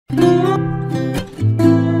It's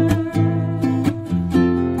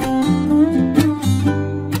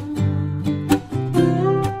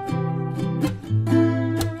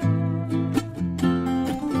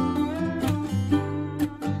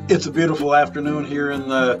a beautiful afternoon here in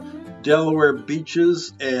the Delaware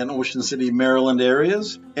beaches and Ocean City, Maryland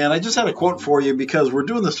areas. And I just had a quote for you because we're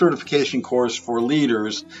doing the certification course for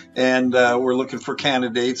leaders, and we're looking for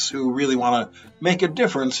candidates who really want to make a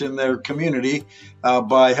difference in their community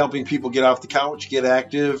by helping people get off the couch, get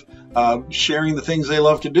active, sharing the things they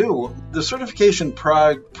love to do. The certification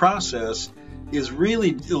process is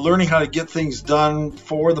really learning how to get things done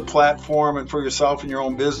for the platform and for yourself and your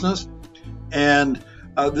own business. And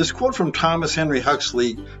this quote from Thomas Henry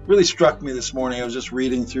Huxley really struck me this morning. I was just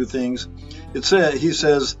reading through things. He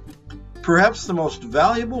says, "Perhaps the most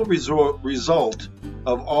valuable result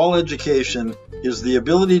of all education is the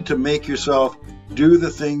ability to make yourself do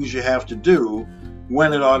the things you have to do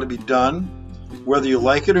when it ought to be done. Whether you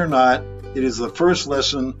like it or not, it is the first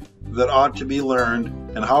lesson that ought to be learned,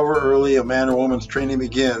 and however early a man or woman's training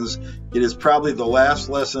begins, it is probably the last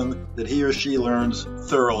lesson that he or she learns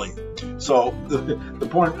thoroughly." So the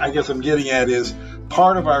point I guess I'm getting at is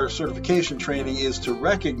part of our certification training is to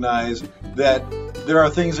recognize that there are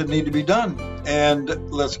things that need to be done,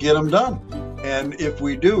 and let's get them done. And if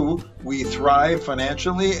we do, we thrive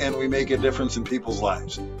financially and we make a difference in people's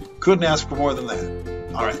lives. Couldn't ask for more than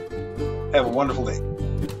that. All right. Have a wonderful day.